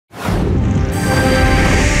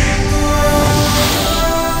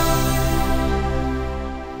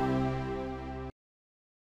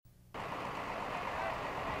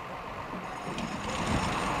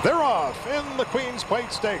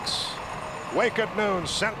Plate Stakes. Wake at Noon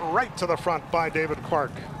sent right to the front by David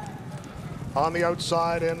Clark. On the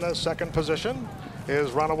outside in the second position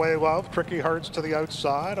is Runaway Love. Tricky Hearts to the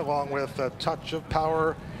outside, along with a Touch of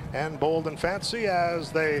Power and Bold and Fancy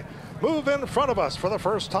as they move in front of us for the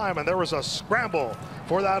first time. And there was a scramble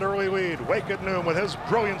for that early lead. Wake at Noon with his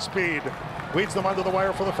brilliant speed leads them under the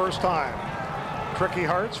wire for the first time. Tricky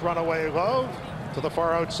Hearts, Runaway Love. To the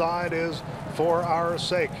far outside is For Our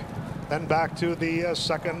Sake. Then back to the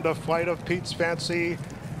second flight of Pete's Fancy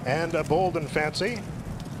and Bold and Fancy.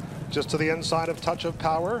 Just to the inside of Touch of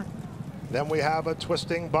Power. Then we have a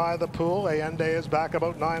Twisting by the Pool. Allende is back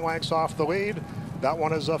about 9 lengths off the lead. That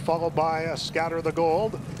one is followed by Scatter the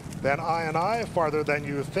Gold. Then I, Farther Than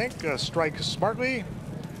You Think, Strike Smartly.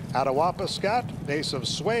 Attawapascat, Ace of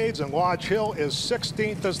Swades, and Lodge Hill is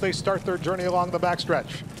 16th as they start their journey along the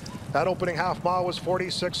backstretch. That opening half mile was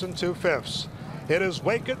 46 2/5. It is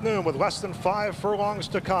Wake at Noon with less than 5 furlongs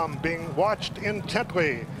to come, being watched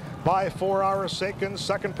intently by For Our Sake in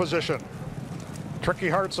second position. Tricky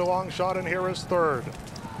Hearts a long shot, and here is third.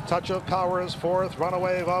 Touch of Power is fourth.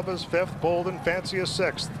 Runaway Love is fifth. Bold and Fancy is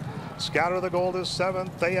sixth. Scatter the Gold is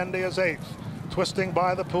seventh. Allende is eighth. Twisting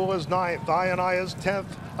by the Pool is ninth. I is 10th,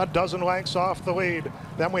 a dozen lengths off the lead.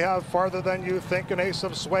 Then we have Farther Than You Think, an Ace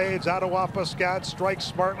of Swades, Attawapascat, Strike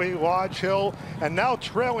Smartly, Lodge Hill, and now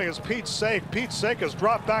trailing is Pete's Sake. Pete's Sake has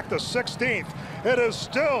dropped back to 16th. It is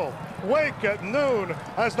still Wake at Noon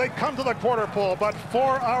as they come to the quarter pole, but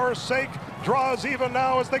For Our Sake draws even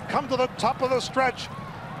now as they come to the top of the stretch.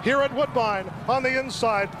 Here at Woodbine on the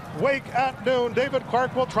inside, Wake at Noon. David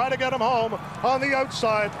Clark will try to get him home. On the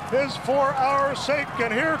outside is For Our Sake,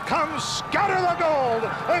 and here comes Scatter the Gold,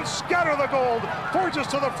 and Scatter the Gold forges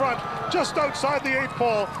to the front just outside the 8th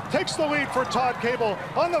pole, takes the lead for Todd Kabel.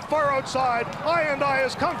 On the far outside, I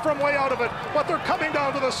has come from way out of it, but they're coming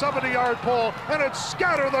down to the 70-yard pole, and it's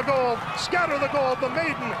Scatter the Gold. Scatter the Gold, the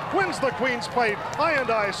maiden, wins the Queen's Plate.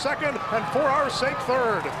 I second, and For Our Sake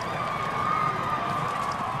third.